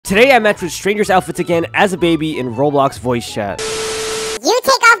Today I matched with strangers' outfits again as a baby in Roblox voice chat. You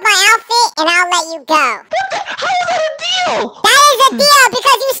take off my outfit and I'll let you go. How is that a deal? That is a deal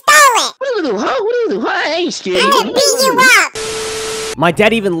because you stole it. What do you do, huh? What do you do, huh? I ain't scared. I'm gonna beat you up. My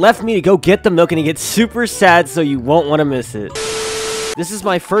dad even left me to go get the milk and he gets super sad, so you won't want to miss it. This is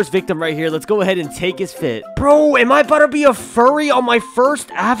my first victim right here. Let's go ahead and take his fit. Bro, am I about to be a furry on my first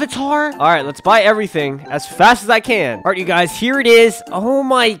avatar? All right, let's buy everything as fast as I can. All right, you guys, here it is. Oh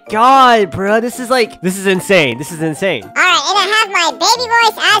my god, bro. This is insane. This is insane. All right, and I have my baby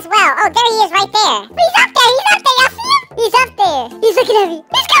voice as well. Oh, there he is right there. He's up there. He's up there. Y'all see him? He's up there. He's looking at me.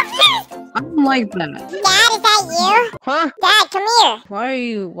 He's confused. I don't like that. Dad, is that you? Huh? Dad, come here. Why are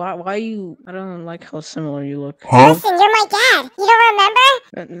you? Why you? I don't like how similar you look. Huh? Listen, you're my dad. You don't remember?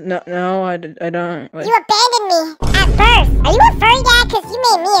 No, I don't. Wait. You abandoned me at birth. Are you a furry dad? Because you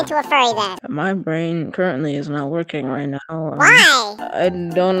made me into a furry dad. My brain currently is not working right now. Why? I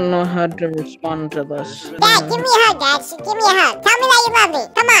don't know how to respond to this. Dad, give me a hug, Dad. Give me a hug. Tell me that you love me.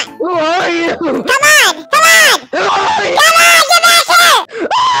 Come on. Who are you? Come on. Come on. Who are you? Come on. Get back here.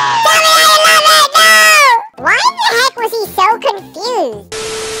 Tell me that you love me. No. Why in the heck was he so confused?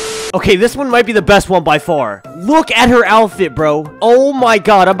 Okay, this one might be the best one by far. Look at her outfit, bro. Oh my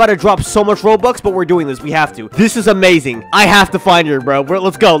god, I'm about to drop so much Robux, but we're doing this. We have to. This is amazing. I have to find her, bro.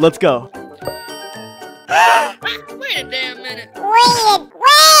 Let's go. Let's go. Wait a damn minute. Wait. Hey,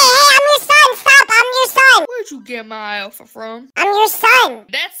 I'm your son. Stop. I'm your son. Where'd you get my alpha from? I'm your son.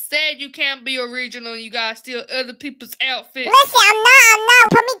 That said, you can't be original. You gotta steal other people's outfits. Listen, I'm not.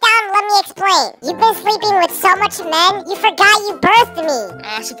 Put me down and let me explain. You've been sleeping with so much men, you forgot you birthed me.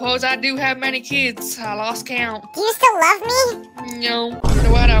 I suppose I do have many kids. I lost count. Do you still love me? No,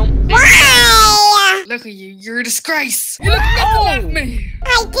 I don't. Why? Look at you. You're a disgrace. You look nothing like me.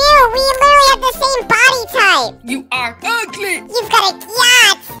 I do. We literally have the same body type. You are ugly. You've got a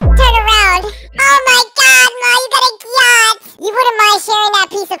yacht. Turn around. Oh my god, Ma, you got a yacht. You wouldn't mind sharing that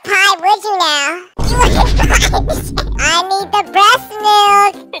piece of pie, would you now? You wouldn't mind. I need the breast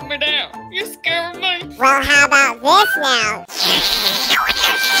milk. Put me down. You're scaring me. Well, how about this now?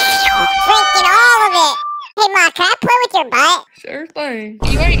 Drinking all of it. Hey, Ma, can I play with your butt? Sure thing.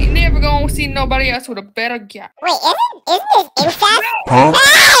 You ain't never gonna see nobody else with a better yacht. Wait, isn't this incest? Huh?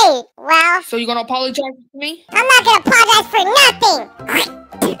 Hey! Well, So you gonna apologize to me? I'm not gonna apologize for nothing.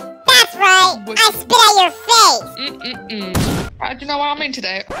 That's right. I spit at your face. How'd you know what I'm into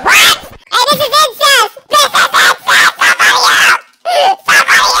that? What? Hey, this is incest! This is incest! Somebody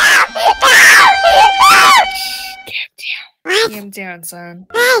help! What? Calm down, son.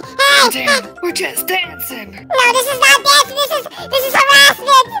 Hey! Calm down. We're just dancing. No, this is not dancing. This is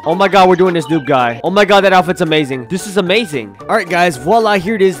harassment. Oh my god, we're doing this noob guy. Oh my god, that outfit's amazing. This is amazing. All right, guys, voila,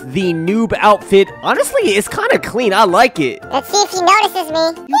 here it is, the noob outfit. Honestly, it's kind of clean. I like it. Let's see if he notices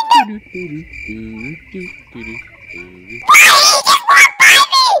me.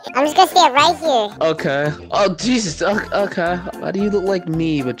 I'm just gonna stay right here. Okay. Oh, Jesus. Okay. Why do you look like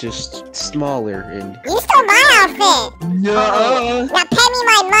me, but just smaller and... You stole my outfit. No. Now pay me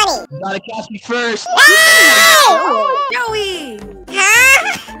my money. Gotta catch me first. Hey! Joey!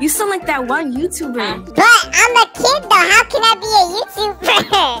 Huh? You sound like that one YouTuber. But I'm a kid though. How can I be a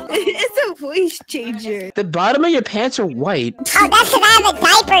YouTuber? It's a voice changer. The bottom of your pants are white. Oh, that's because I have a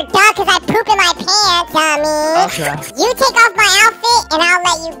diaper, duh, because I poop in my pants, dummy. Okay. You take off my outfit and I'll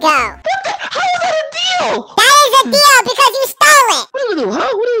let you go. How is that a deal? That is a deal because you stole it. What do you do, huh?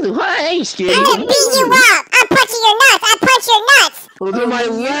 What do you do, huh? I ain't scared. I'm gonna beat you up. I'm punching your nuts. I punch your nuts. Look at my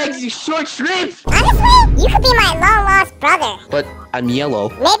legs, you short shrimp. Honestly, you could be my long lost brother. But I'm yellow.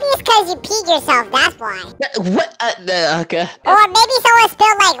 Maybe it's because you peed yourself, that's why. What? Okay. Or maybe someone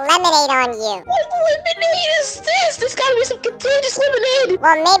spilled like lemonade on you. What lemonade is this? There's gotta be some contagious lemonade.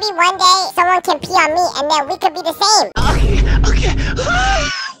 Well, maybe one day someone can pee on me and then we could be the same. Okay.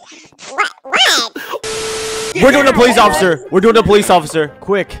 What? We're doing a police officer. We're doing a police officer.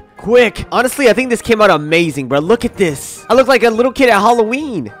 Quick. Honestly, I think this came out amazing, bro. Look at this. I look like a little kid at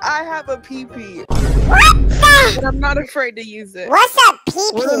Halloween. I have a pee-pee, What the? but I'm not afraid to use it. What's up,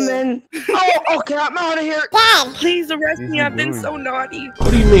 pee-pee? man. Oh, okay, I'm out of here. Dad, Please arrest me. I've been so naughty. What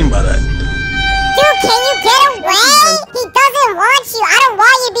do you mean by that? dude, can you get away? He doesn't want you. I don't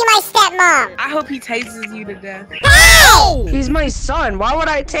want you to be my stepmom. I hope he tases you to death. Hey! He's my son. Why would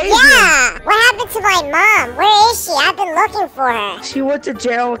I tase Yeah! What happened to my mom? Where is she? I've been looking for her. She went to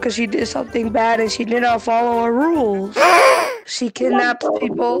jail because she did something bad and she did not follow her rules. She kidnaps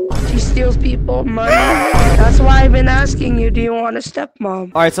people. She steals people money. That's why I've been asking you, do you want a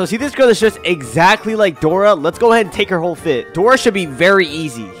stepmom? All right, so see this girl that's just exactly like Dora? Let's go ahead and take her whole fit. Dora should be very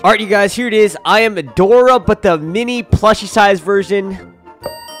easy. All right, you guys, here it is. I am Dora, but the mini plushy size version.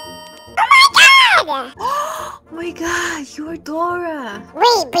 Oh my god, you're Dora.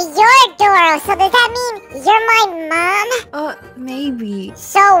 Wait, but you're Dora, so does that mean you're my mom? Maybe.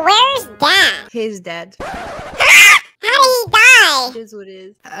 So where's Dad? He's dead. How did he die? It is what it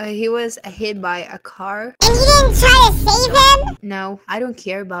is. He was hit by a car. And you didn't try to save him? No, I don't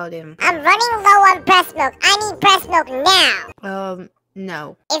care about him. I'm running low on breast milk. I need breast milk now.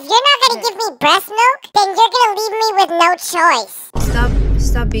 No. If you're not gonna give me breast milk, then you're gonna leave me with no choice.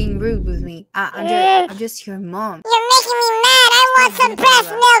 Stop being rude with me. I'm just your mom. You're making me mad. I want some breast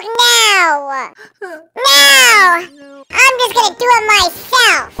milk now. Now. I'm just gonna do it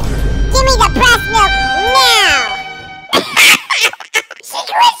myself. Give me the breast milk now. She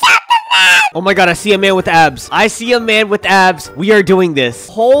quits out the map. Oh my god, I see a man with abs. I see a man with abs. We are doing this.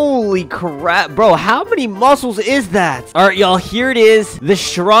 Holy crap. Bro, how many muscles is that? All right, y'all, here it is. The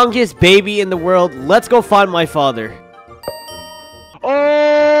strongest baby in the world. Let's go find my father.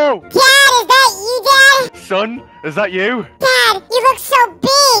 Oh! Dad, is that you, Dad? Son, is that you? Dad, you look so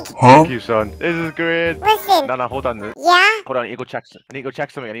big. Thank you, son. This is great. Listen. No, hold on. Yeah? Hold on, I need to go check something. I need to go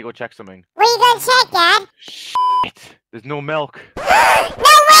check something. What are you gonna check, Dad? Shit. There's no milk. No, wait.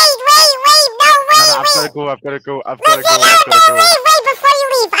 I've gotta go. Wait, before you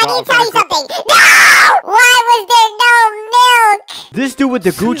leave, I need to tell you something. No! Why was there no milk? This dude with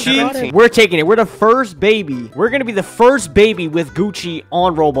the Gucci, we're taking it. We're the first baby. We're gonna be the first baby with Gucci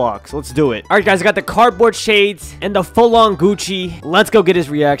on Roblox. Let's do it. All right, guys, I got the cardboard shades and the full-on Gucci. Let's go get his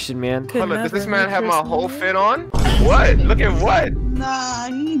reaction, man. Hold on, does this man have my whole fit on? What? Look at what? Nah,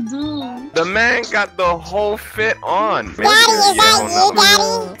 he do. The man got the whole fit on. Daddy, is that you,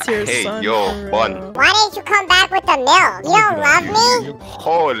 Daddy? Hey, yo, bun. Why didn't you come back with the milk? You don't love me?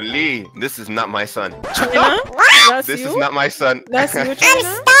 Holy, this is not my son. China? What? This is not my son. That's you, I'm China?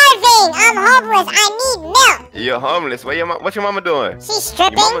 starving. I'm homeless. I need milk. You're homeless. What's your mama doing? She's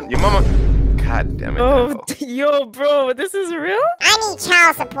stripping. Your mama. God damn it. Oh, yo, bro, this is real? I need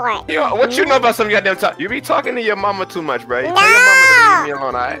child support. Yo, what you know about some goddamn talk? You be talking to your mama too much, bro. No. Tell your mama to leave me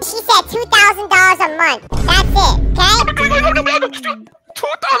alone, alright? She said $2,000 a month. That's it, okay?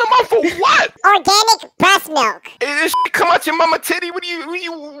 2,000 a month for what? Organic breast milk. This shit come out your mama titty? What do you? I'm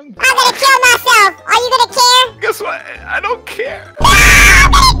gonna kill myself. Are you gonna care? Guess what? I don't care. No,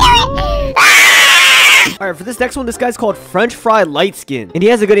 I'm gonna do it. All right, for this next one, this guy's called French Fry Light Skin, and he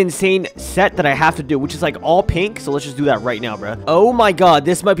has a good insane set that I have to do, which is like all pink. So let's just do that right now, bro. Oh my god,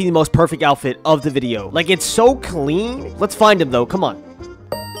 this might be the most perfect outfit of the video. Like, it's so clean. Let's find him though. Come on.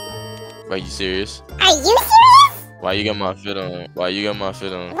 Are you serious? Are you serious? Why you got my fit on? Why you got my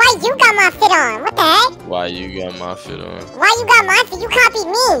fit on? Why you got my fit on? What the heck? Why you got my fit on? Why you got my fit? You copied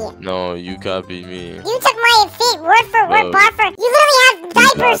me. No, you copied me. You took my fit word for word, bar for. You literally have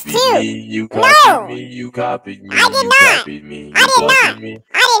diapers too. You copied me. You copied me. I did not. I did not.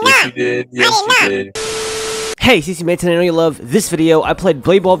 Yes, you did. Yes, you did. Hey, CC mates, and I know you love this video. I played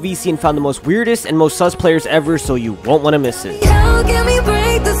Blade Ball VC and found the most weirdest and most sus players ever, so you won't want to miss it. How can we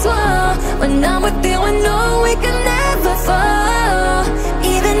break this wall? When I'm with you, I know we can never fall.